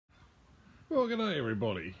Well, g'day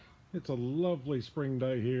everybody. It's a lovely spring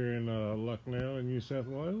day here in Lucknow in New South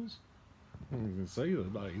Wales. And you can see the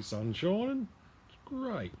day's sun shining. It's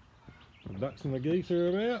great. The ducks and the geese are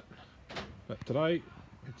about. But today,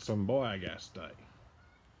 it's some biogas day.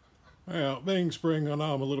 Now, being spring, I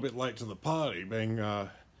know I'm a little bit late to the party, trying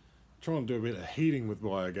to do a bit of heating with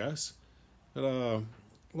biogas. But a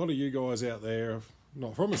lot of you guys out there are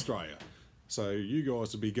not from Australia. So you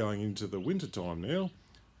guys will be going into the winter time now,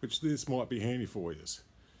 which this might be handy for you.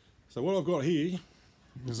 So what I've got here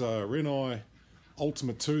is a Rinnai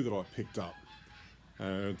Ultima II that I picked up.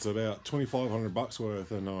 It's about 2,500 bucks worth,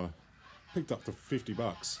 and I picked up for 50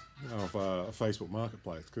 bucks off a Facebook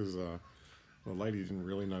marketplace because the lady didn't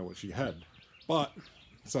really know what she had. But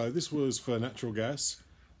so this was for natural gas.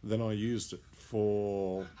 Then I used it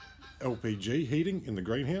for LPG heating in the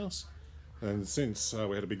greenhouse, and since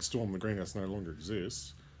we had a big storm, the greenhouse no longer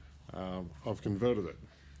exists. I've converted it.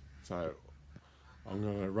 So I'm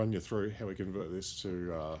going to run you through how we convert this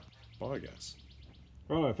to biogas.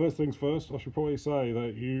 Right, first things first, I should probably say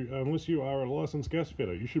that unless you are a licensed gas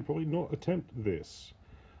fitter, you should probably not attempt this.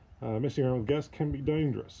 Messing around with gas can be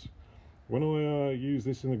dangerous. When I used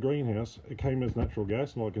this in the greenhouse, it came as natural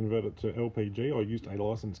gas and I converted it to LPG. I used a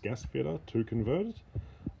licensed gas fitter to convert it.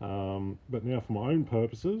 But now for my own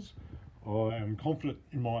purposes, I am confident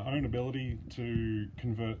in my own ability to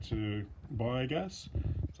convert to biogas,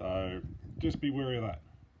 so just be wary of that.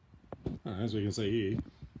 As we can see here,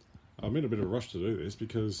 I'm in a bit of a rush to do this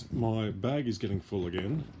because my bag is getting full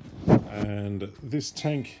again, and this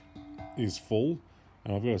tank is full,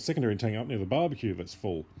 and I've got a secondary tank up near the barbecue that's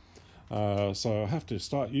full, so I have to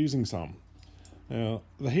start using some. Now,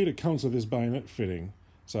 the heater comes with this bayonet fitting,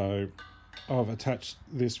 so I've attached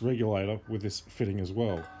this regulator with this fitting as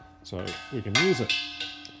well, so we can use it.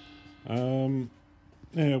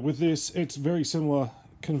 Now with this, it's very similar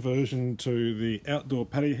conversion to the outdoor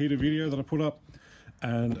patio heater video that I put up,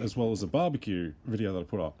 and as well as the barbecue video that I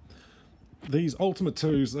put up. These Ultima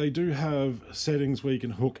IIs, they do have settings where you can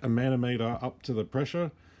hook a manometer up to the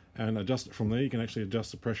pressure and adjust it from there. You can actually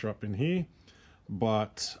adjust the pressure up in here,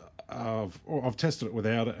 but I've tested it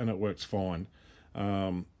without it and it works fine.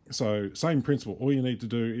 So same principle, all you need to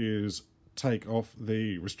do is take off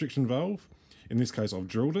the restriction valve. In this case I've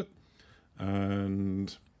drilled it,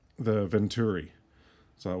 and the venturi.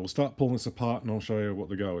 So we'll start pulling this apart and I'll show you what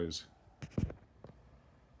the go is.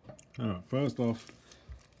 Alright, first off,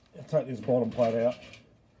 I'll take this bottom plate out,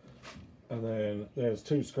 and then there's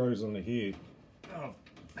two screws under here I've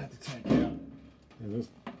had to take out, and this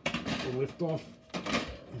will lift off. So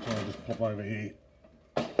I'll just pop over here.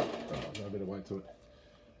 Got a bit of weight to it.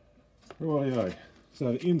 Rightio,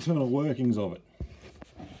 so the internal workings of it.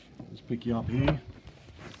 Let's pick you up here.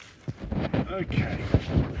 Okay,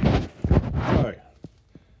 so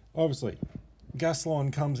obviously gas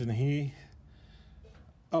line comes in here,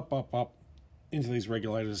 up into these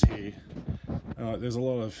regulators here. There's a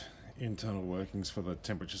lot of internal workings for the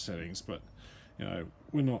temperature settings, but you know,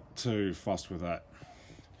 we're not too fussed with that.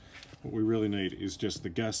 What we really need is just the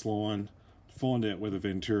gas line, find out where the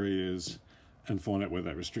venturi is, and find out where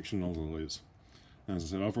that restriction nozzle is. As I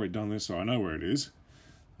said, I've already done this, so I know where it is.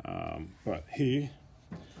 But here,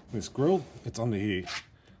 this grill, it's under here.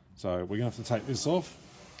 So we're gonna have to take this off.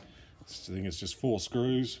 I think it's just 4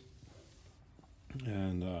 screws,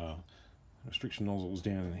 and restriction nozzle's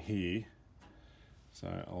down in here. So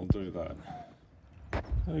I'll do that.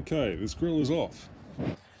 Okay, this grill is off.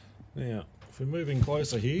 Now, if we're moving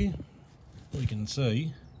closer here, we can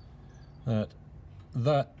see that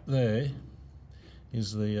there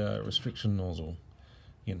is the restriction nozzle.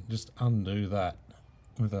 You can just undo that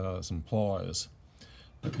with some pliers.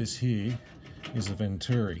 But this here is the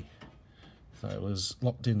venturi. So it was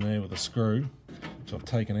locked in there with a screw, which I've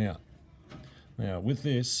taken out. Now with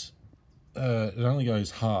this, it only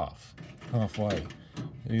goes halfway.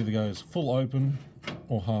 It either goes full open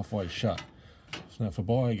or halfway shut. So now for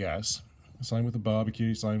biogas, same with the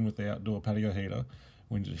barbecue, same with the outdoor patio heater,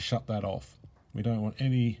 we need to shut that off. We don't want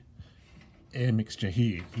any air mixture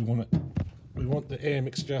here. We want the air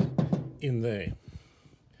mixture in there.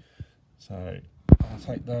 So I'll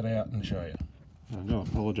take that out and show you. I'm going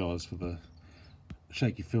to apologise for the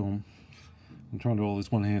shaky film. I'm trying to do all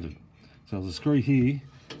this one-handed. So there's a screw here.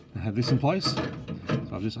 I had this in place, so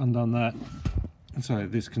I've just undone that, so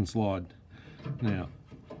this can slide. Now,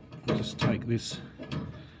 I'll just take this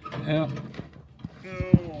out.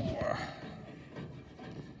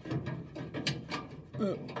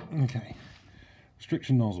 Okay,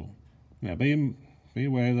 restriction nozzle. Now be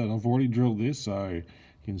aware that I've already drilled this, so you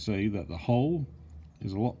can see that the hole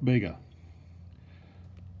is a lot bigger.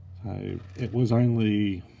 So it was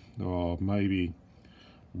only of maybe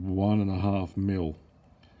 1.5 mil.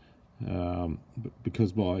 But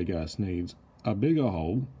because biogas needs a bigger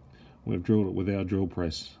hole, we've drilled it with our drill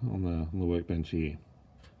press on the workbench here.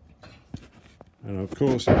 And of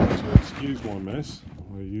course, you have to excuse my mess.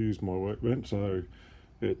 I use my workbench, so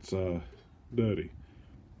it's dirty.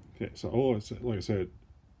 Yeah, so like I said,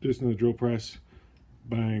 just in the drill press,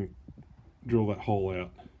 bang, drill that hole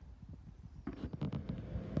out.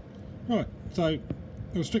 Right, so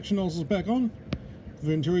the restriction nozzle's back on. The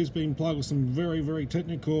Venturi's been plugged with some very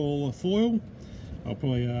technical foil. I'll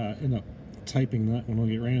probably end up taping that when I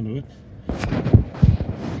get around to it.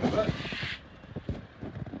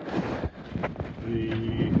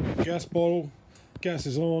 The gas bottle, gas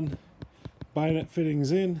is on, bayonet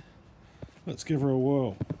fittings in. Let's give her a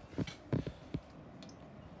whirl.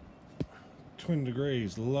 20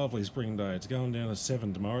 degrees, lovely spring day. It's going down to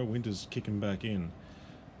 7 tomorrow. Winter's kicking back in.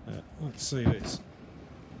 Let's see this.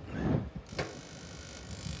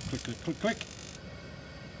 Click.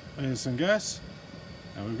 There's some gas,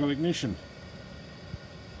 and we've got ignition.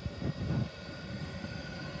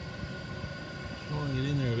 Try and get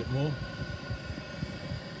in there a bit more.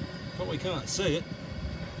 Probably can't see it.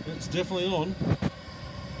 It's definitely on.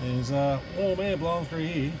 There's warm air blowing through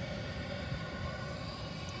here.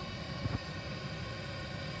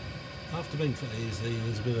 After being fit easy,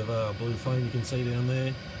 there's a bit of blue foam you can see down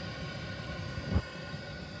there.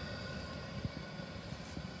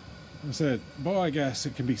 Like I said, biogas,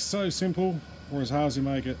 it can be so simple or as hard as you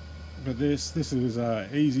make it, but this is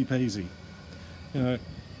easy peasy. You know,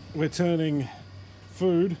 we're turning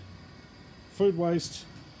food waste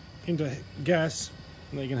into gas,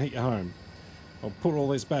 and then you can heat your home. I'll put all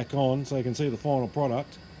this back on so you can see the final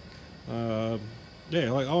product. Yeah,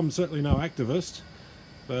 like, I'm certainly no activist,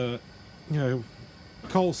 but you know,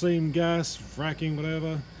 coal seam gas, fracking,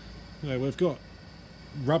 whatever, you know, we've got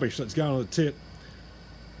rubbish that's going to the tip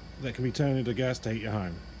that can be turned into gas to heat your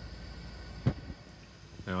home.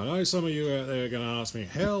 Now, I know some of you out there are going to ask me,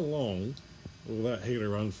 how long will that heater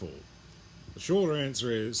run for? The short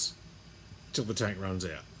answer is till the tank runs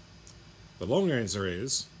out. The long answer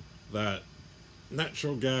is that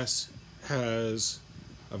natural gas has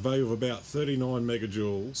a value of about 39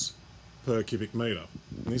 megajoules per cubic metre.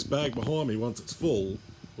 And this bag behind me, once it's full,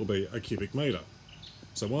 will be a cubic metre.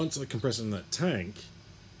 So once I compress it in that tank,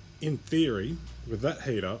 in theory, with that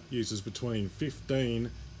heater, uses between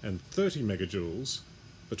 15 and 30 megajoules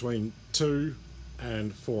between 2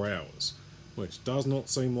 and 4 hours, which does not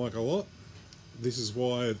seem like a lot. This is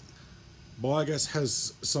why biogas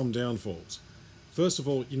has some downfalls. First of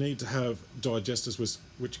all, you need to have digesters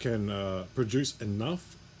which can produce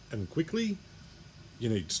enough and quickly. You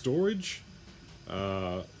need storage.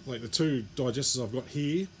 Like the 2 digesters I've got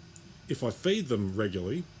here, if I feed them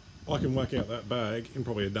regularly, I can whack out that bag in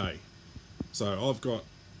probably a day. So I've got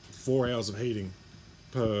 4 hours of heating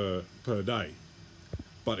per day.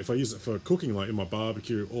 But if I use it for cooking, like in my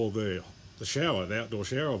barbecue or the shower, the outdoor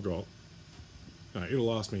shower I've got, it'll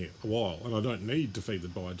last me a while, and I don't need to feed the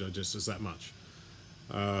biodigesters that much.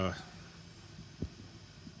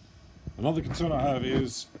 Another concern I have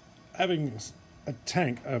is having a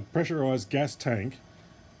tank, a pressurized gas tank,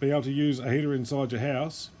 be able to use a heater inside your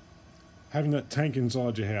house, having that tank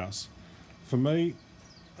inside your house. For me,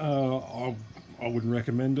 I wouldn't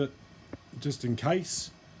recommend it, just in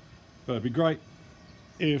case, but it'd be great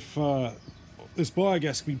if this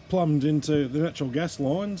biogas could be plumbed into the natural gas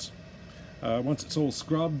lines. Once it's all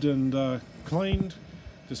scrubbed and cleaned,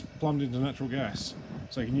 just plumbed into natural gas,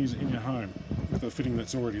 so you can use it in your home with the fitting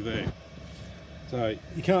that's already there. So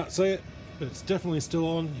you can't see it, but it's definitely still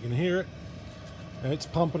on. You can hear it, and it's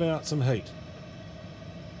pumping out some heat.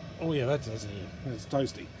 Oh yeah, that's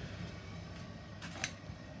toasty.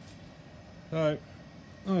 So,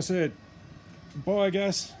 like I said,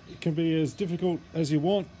 biogas, it can be as difficult as you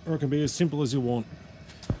want, or it can be as simple as you want.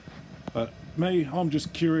 But me, I'm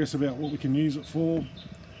just curious about what we can use it for,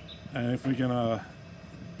 and if we can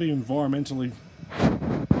be environmentally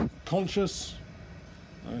conscious.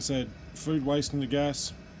 Like I said, food waste into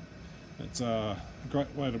gas, it's a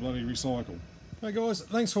great way to bloody recycle. Hey guys,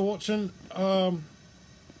 thanks for watching.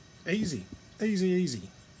 Easy. Like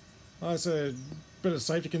I said, bit of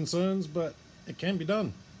safety concerns, but it can be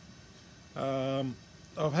done.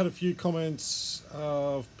 I've had a few comments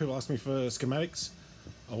of people asking me for schematics.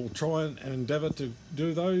 I will try and endeavour to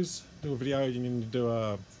do those. Do a video, you can do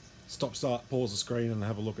a stop, start, pause the screen and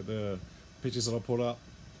have a look at the pictures that I put up.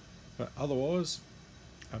 But otherwise,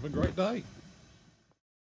 have a great day.